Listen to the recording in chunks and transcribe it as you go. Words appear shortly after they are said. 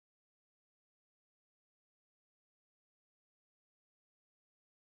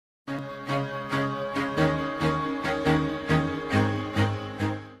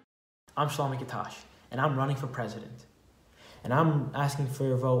I'm Shalom Katash, and I'm running for president. And I'm asking for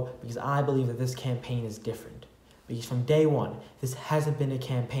your vote because I believe that this campaign is different. Because from day one, this hasn't been a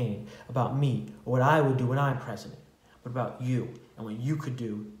campaign about me or what I would do when I'm president, but about you and what you could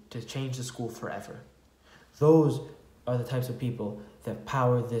do to change the school forever. Those are the types of people that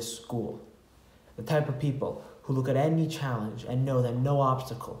power this school. The type of people who look at any challenge and know that no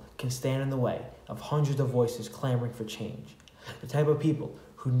obstacle can stand in the way of hundreds of voices clamoring for change. The type of people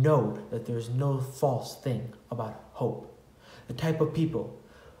who know that there is no false thing about hope. The type of people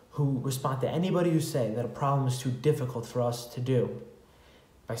who respond to anybody who say that a problem is too difficult for us to do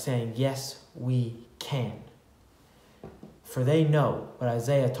by saying, yes, we can. For they know what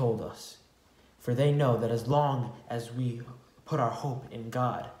Isaiah told us. For they know that as long as we put our hope in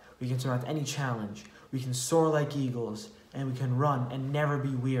God, we can surmount any challenge, we can soar like eagles, and we can run and never be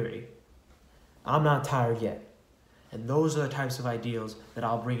weary. I'm not tired yet. And those are the types of ideals that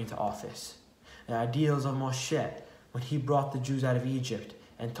I'll bring into office. The ideals of Moshe when he brought the Jews out of Egypt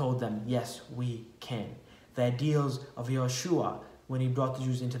and told them, yes, we can. The ideals of Yeshua when he brought the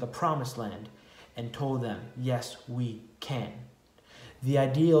Jews into the Promised Land and told them, yes, we can. The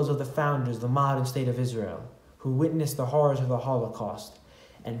ideals of the founders of the modern state of Israel, who witnessed the horrors of the Holocaust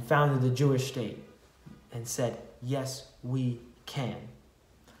and founded the Jewish state and said, yes, we can.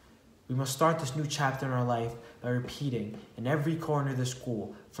 We must start this new chapter in our life by repeating in every corner of the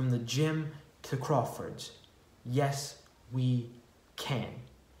school, from the gym to Crawford's, yes, we can.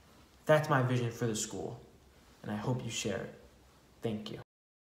 That's my vision for the school, and I hope you share it. Thank you.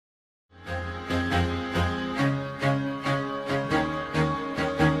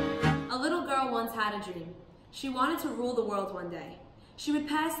 A little girl once had a dream. She wanted to rule the world one day. She would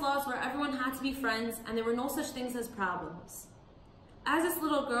pass laws where everyone had to be friends and there were no such things as problems. As this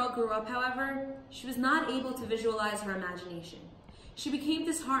little girl grew up, however, she was not able to visualize her imagination. She became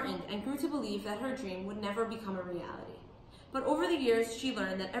disheartened and grew to believe that her dream would never become a reality. But over the years, she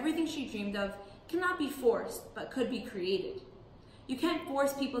learned that everything she dreamed of cannot be forced, but could be created. You can't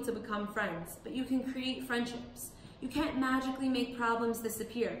force people to become friends, but you can create friendships. You can't magically make problems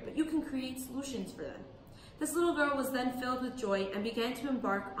disappear, but you can create solutions for them. This little girl was then filled with joy and began to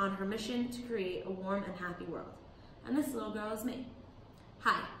embark on her mission to create a warm and happy world. And this little girl is me.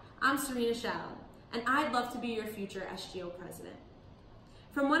 Hi, I'm Serena Shalom, and I'd love to be your future SGO president.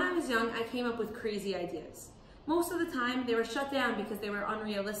 From when I was young, I came up with crazy ideas. Most of the time, they were shut down because they were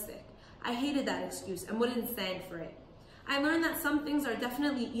unrealistic. I hated that excuse and wouldn't stand for it. I learned that some things are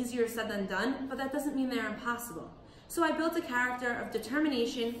definitely easier said than done, but that doesn't mean they're impossible. So I built a character of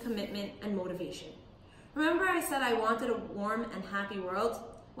determination, commitment, and motivation. Remember I said I wanted a warm and happy world?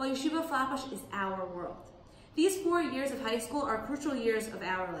 Well, Yeshiva Flatbush is our world. These 4 years of high school are crucial years of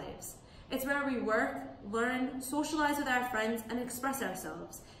our lives. It's where we work, learn, socialize with our friends, and express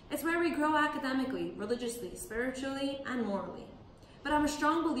ourselves. It's where we grow academically, religiously, spiritually, and morally. But I'm a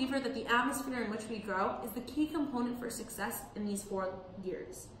strong believer that the atmosphere in which we grow is the key component for success in these 4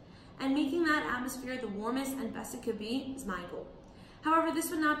 years. And making that atmosphere the warmest and best it could be is my goal. However, this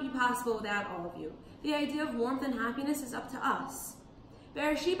would not be possible without all of you. The idea of warmth and happiness is up to us.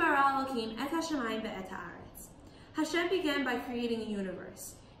 Bereshit bara Elokim et hashamayim ve'et haaretz. Hashem began by creating a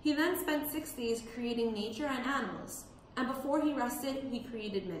universe. He then spent 6 days creating nature and animals. And before he rested, he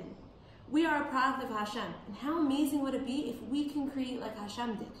created man. We are a product of Hashem, and how amazing would it be if we can create like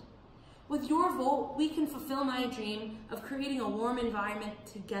Hashem did? With your vote, we can fulfill my dream of creating a warm environment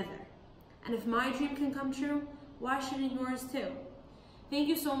together. And if my dream can come true, why shouldn't yours too? Thank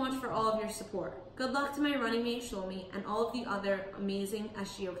you so much for all of your support. Good luck to my running mate Shlomi and all of the other amazing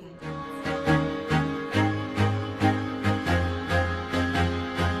SGO candidates.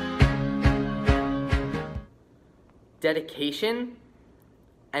 Dedication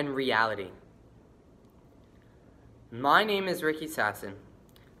and reality. My name is Ricky Sasson,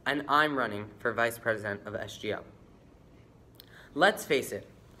 and I'm running for Vice President of SGO. Let's face it,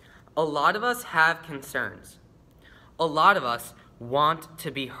 a lot of us have concerns. A lot of us want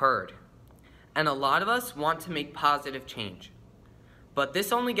to be heard. And a lot of us want to make positive change. But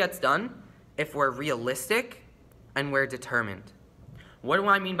this only gets done if we're realistic and we're determined. What do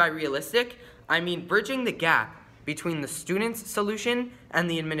I mean by realistic? I mean bridging the gap between the student's solution and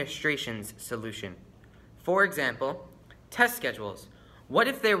the administration's solution. For example, test schedules. What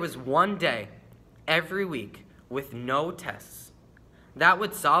if there was one day every week with no tests? That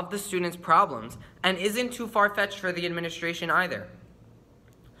would solve the student's problems and isn't too far-fetched for the administration either.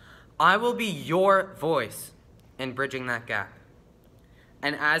 I will be your voice in bridging that gap.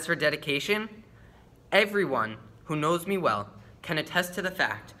 And as for dedication, everyone who knows me well can attest to the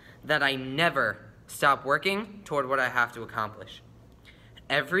fact that I never stop working toward what I have to accomplish.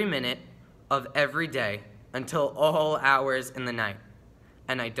 Every minute, of every day until all hours in the night,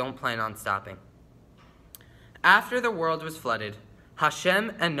 and I don't plan on stopping. After the world was flooded,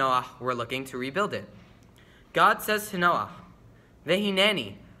 Hashem and Noah were looking to rebuild it. God says to Noah,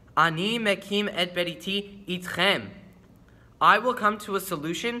 Vehineni, ani mekim et beriti itchem. I will come to a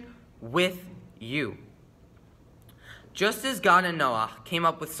solution with you. Just as God and Noah came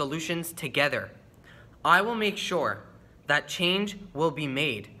up with solutions together, I will make sure that change will be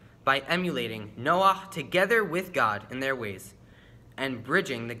made by emulating Noah together with God in their ways and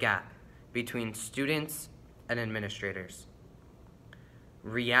bridging the gap between students and administrators.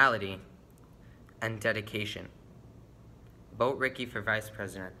 Reality and dedication. Vote Ricky for Vice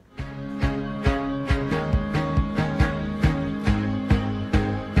President.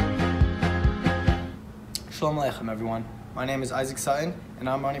 Shalom Aleichem, everyone. My name is Isaac Sutton, and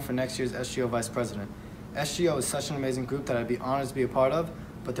I'm running for next year's SGO Vice President. SGO is such an amazing group that I'd be honored to be a part of,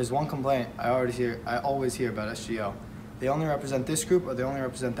 but there's one complaint I always hear about SGO. They only represent this group or they only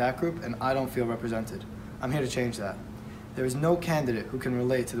represent that group, and I don't feel represented. I'm here to change that. There is no candidate who can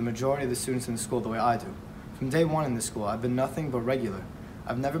relate to the majority of the students in the school the way I do. From day one in this school, I've been nothing but regular.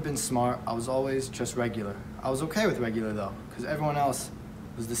 I've never been smart, I was always just regular. I was okay with regular though, because everyone else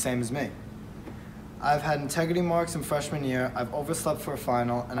was the same as me. I've had integrity marks in freshman year, I've overslept for a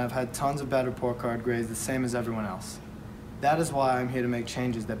final, and I've had tons of bad report card grades the same as everyone else. That is why I'm here to make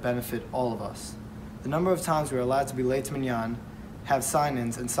changes that benefit all of us. The number of times we're allowed to be late to minyan, have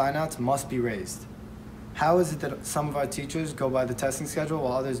sign-ins, and sign-outs must be raised. How is it that some of our teachers go by the testing schedule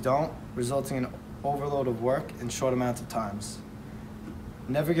while others don't, resulting in overload of work in short amounts of times?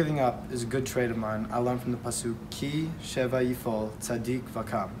 Never giving up is a good trait of mine I learned from the pasuk, Ki sheva yifol tzadik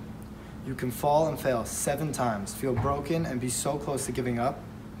vakam. You can fall and fail 7 times, feel broken and be so close to giving up,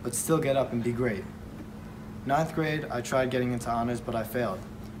 but still get up and be great. 9th grade, I tried getting into honors, but I failed.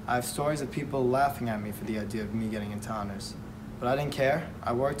 I have stories of people laughing at me for the idea of me getting into honors. But I didn't care,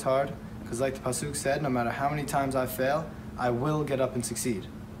 I worked hard, because like the pasuk said, no matter how many times I fail, I will get up and succeed.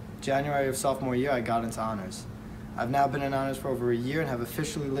 January of sophomore year, I got into honors. I've now been in honors for over a year and have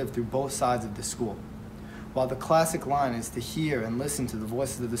officially lived through both sides of this school. While the classic line is to hear and listen to the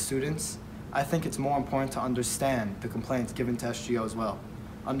voices of the students, I think it's more important to understand the complaints given to SGO as well,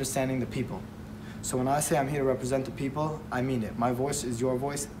 understanding the people. So when I say I'm here to represent the people, I mean it. My voice is your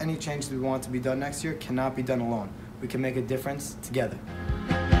voice. Any change that we want to be done next year cannot be done alone. We can make a difference together.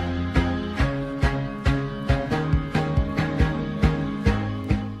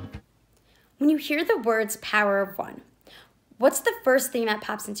 When you hear the words power of one, what's the first thing that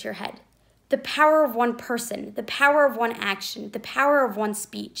pops into your head? The power of one person, the power of one action, the power of one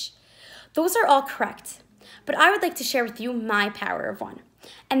speech. Those are all correct, but I would like to share with you my power of one,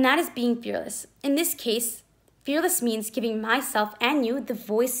 and that is being fearless. In this case, fearless means giving myself and you the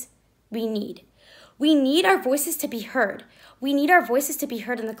voice we need. We need our voices to be heard. We need our voices to be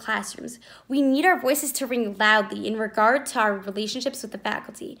heard in the classrooms. We need our voices to ring loudly in regard to our relationships with the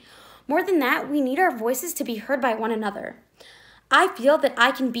faculty. More than that, we need our voices to be heard by one another. I feel that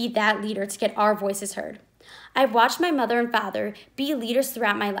I can be that leader to get our voices heard. I've watched my mother and father be leaders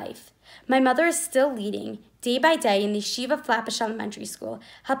throughout my life. My mother is still leading, day by day, in the Yeshiva Flatbush Elementary School,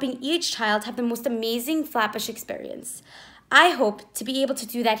 helping each child have the most amazing Flatbush experience. I hope to be able to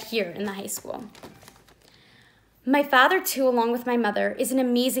do that here in the high school. My father, too, along with my mother, is an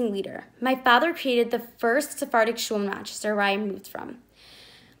amazing leader. My father created the first Sephardic shul in Rochester, where I moved from.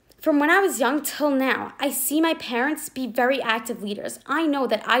 From when I was young till now, I see my parents be very active leaders. I know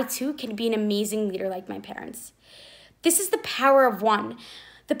that I too can be an amazing leader like my parents. This is the power of one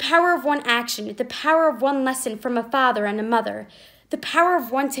action, the power of one lesson from a father and a mother, the power of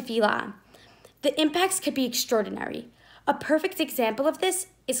one tefillah. The impacts could be extraordinary. A perfect example of this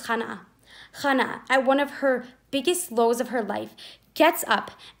is Hannah. Hannah, at one of her biggest lows of her life, gets up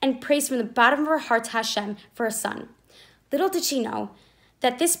and prays from the bottom of her heart to Hashem for a son. Little did she know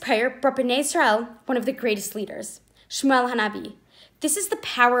that this prayer brought Bnei Israel one of the greatest leaders, Shmuel Hanavi. This is the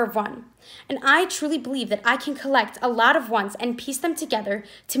power of one, and I truly believe that I can collect a lot of ones and piece them together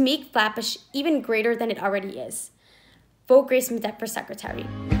to make Flatbush even greater than it already is. Vote Grace Medet for Secretary.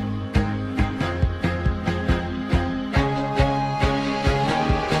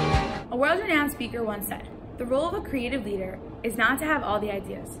 A world-renowned speaker once said, "The role of a creative leader is not to have all the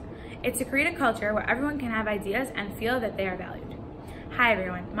ideas. It's to create a culture where everyone can have ideas and feel that they are valued." Hi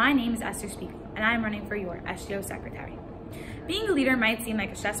everyone, my name is Esther Spiegel, and I am running for your SGO Secretary. Being a leader might seem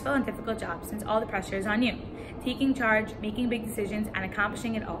like a stressful and difficult job since all the pressure is on you, taking charge, making big decisions, and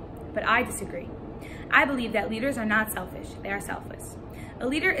accomplishing it all. But I disagree. I believe that leaders are not selfish, they are selfless. A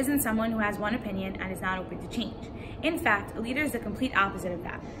leader isn't someone who has one opinion and is not open to change. In fact, a leader is the complete opposite of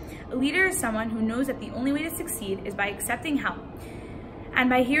that. A leader is someone who knows that the only way to succeed is by accepting help and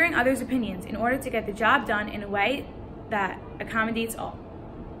by hearing others' opinions in order to get the job done in a way that accommodates all.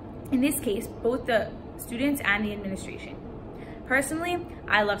 In this case, both the students and the administration. Personally,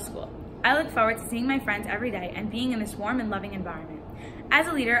 I love school. I look forward to seeing my friends every day and being in this warm and loving environment. As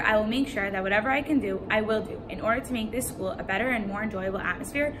a leader, I will make sure that whatever I can do, I will do in order to make this school a better and more enjoyable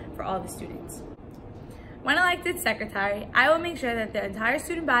atmosphere for all the students. When elected secretary, I will make sure that the entire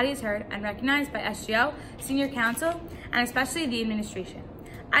student body is heard and recognized by SGO, senior council, and especially the administration.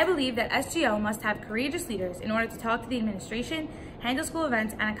 I believe that SGO must have courageous leaders in order to talk to the administration, handle school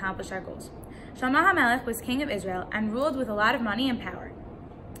events, and accomplish our goals. Shlomo HaMelech was king of Israel and ruled with a lot of money and power.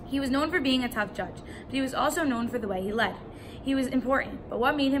 He was known for being a tough judge, but he was also known for the way he led. He was important, but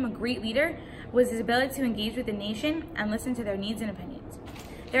what made him a great leader was his ability to engage with the nation and listen to their needs and opinions.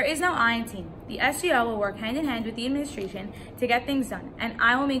 There is no I in team. The SGO will work hand in hand with the administration to get things done, and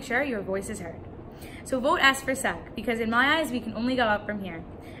I will make sure your voice is heard. So vote S for SEC, because in my eyes, we can only go up from here.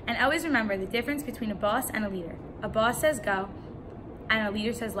 And always remember the difference between a boss and a leader. A boss says go, and a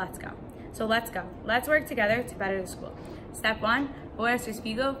leader says let's go. So let's go. Let's work together to better the school. Step 1, vote S for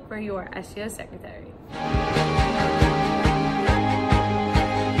Spiegel for your SGO secretary.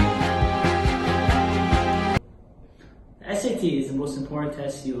 The SAT is the most important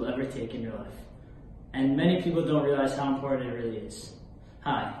test you will ever take in your life, and many people don't realize how important it really is.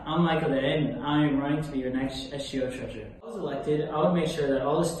 Hi, I'm Michael Day, and I am running to be your next SGO treasurer. If I was elected, I would make sure that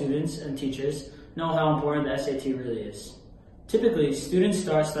all the students and teachers know how important the SAT really is. Typically, students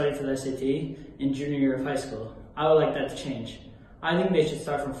start studying for the SAT in junior year of high school. I would like that to change. I think they should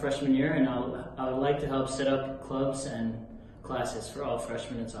start from freshman year, and I would like to help set up clubs and classes for all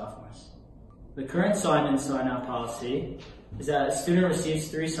freshmen and sophomores. The current sign-in, sign-out policy is that a student receives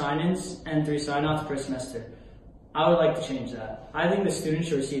 3 sign-ins and 3 sign-outs per semester. I would like to change that. I think the student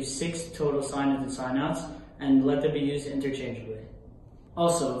should receive 6 total sign-ins and sign-outs and let them be used interchangeably.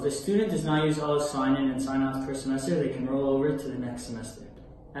 Also, if the student does not use all the sign-in and sign-outs per semester, they can roll over to the next semester.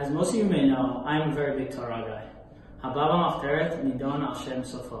 As most of you may know, I am a very big Torah guy. Hababa Mafteret Nidon Al Shem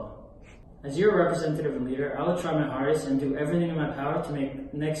Sofo. As your representative and leader, I will try my hardest and do everything in my power to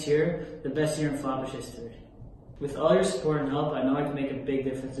make next year the best year in Flatbush history. With all your support and help, I know I can make a big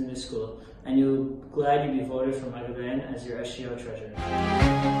difference in this school, and you'll be glad you be voted for Michael Van as your SGO treasurer.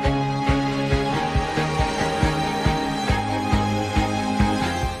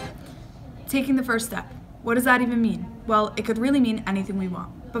 Taking the first step. What does that even mean? Well, it could really mean anything we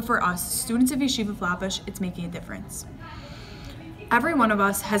want, but for us, students of Yeshiva Flatbush, it's making a difference. Every one of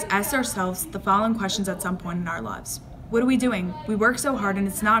us has asked ourselves the following questions at some point in our lives. What are we doing? We work so hard and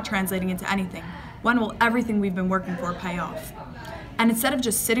it's not translating into anything. When will everything we've been working for pay off? And instead of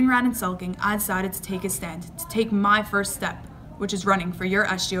just sitting around and sulking, I decided to take a stand, to take my first step, which is running for your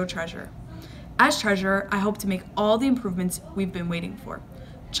SGO treasurer. As treasurer, I hope to make all the improvements we've been waiting for.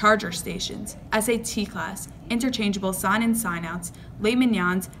 Charger stations, SAT class, interchangeable sign-in sign-outs, late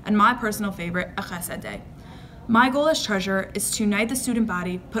minyans, and my personal favorite, a chesed day. My goal as treasurer is to unite the student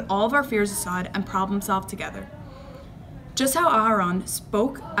body, put all of our fears aside, and problem solve together. Just how Aharon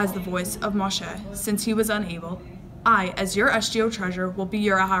spoke as the voice of Moshe since he was unable, I, as your SGO treasurer, will be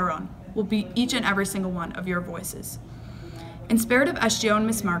your Aharon, will be each and every single one of your voices. In spirit of SGO and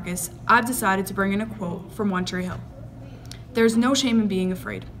Miss Marcus, I've decided to bring in a quote from One Tree Hill. There's no shame in being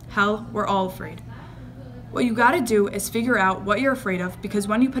afraid. Hell, we're all afraid. What you gotta do is figure out what you're afraid of, because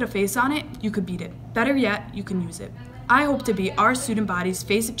when you put a face on it, you could beat it. Better yet, you can use it. I hope to be our student body's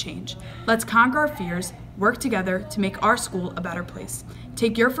face of change. Let's conquer our fears, work together to make our school a better place.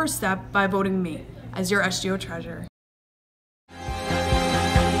 Take your first step by voting me as your SGO treasurer.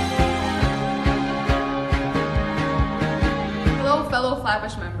 Hello, fellow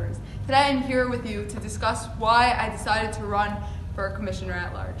Flatbush members. Today I'm here with you to discuss why I decided to run for commissioner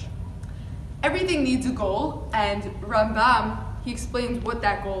at large. Everything needs a goal, and Rambam, he explains what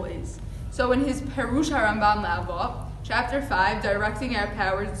that goal is. So in his Perush HaRambam La'avot, chapter 5, directing our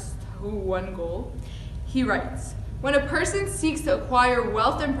powers to one goal, he writes, when a person seeks to acquire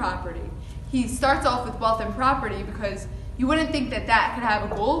wealth and property, he starts off with wealth and property because you wouldn't think that that could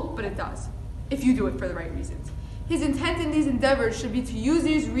have a goal, but it does, if you do it for the right reasons. His intent in these endeavors should be to use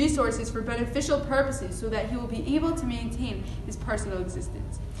these resources for beneficial purposes so that he will be able to maintain his personal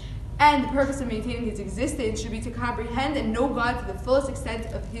existence. And the purpose of maintaining his existence should be to comprehend and know God to the fullest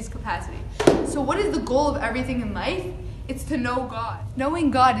extent of his capacity. So what is the goal of everything in life? It's to know God. Knowing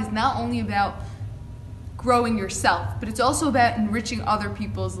God is not only about growing yourself, but it's also about enriching other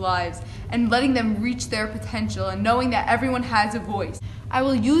people's lives and letting them reach their potential and knowing that everyone has a voice. I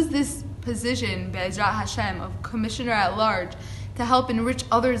will use this position, Be'ezrat Hashem, of Commissioner at Large to help enrich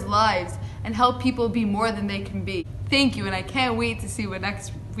others' lives and help people be more than they can be. Thank you, and I can't wait to see what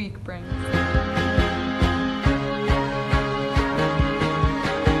next week brings.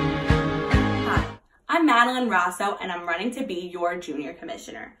 Hi, I'm Madeline Rosso, and I'm running to be your junior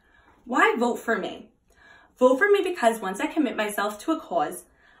commissioner. Why vote for me? Vote for me because once I commit myself to a cause,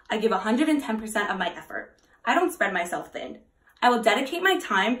 I give 110% of my effort. I don't spread myself thin. I will dedicate my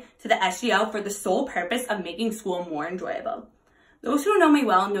time to the SGO for the sole purpose of making school more enjoyable. Those who know me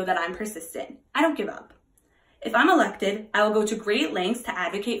well know that I'm persistent. I don't give up. If I'm elected, I will go to great lengths to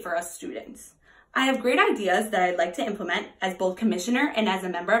advocate for us students. I have great ideas that I'd like to implement as both commissioner and as a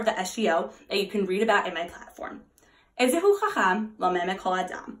member of the SGO that you can read about in my platform. Ezehu chacham lo meme kol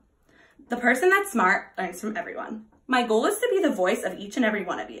adam. The person that's smart learns from everyone. My goal is to be the voice of each and every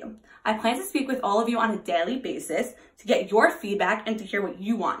one of you. I plan to speak with all of you on a daily basis to get your feedback and to hear what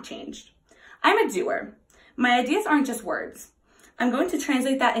you want changed. I'm a doer. My ideas aren't just words. I'm going to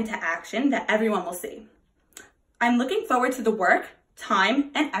translate that into action that everyone will see. I'm looking forward to the work,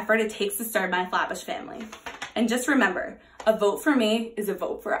 time, and effort it takes to start my Flatbush family. And just remember, a vote for me is a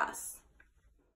vote for us.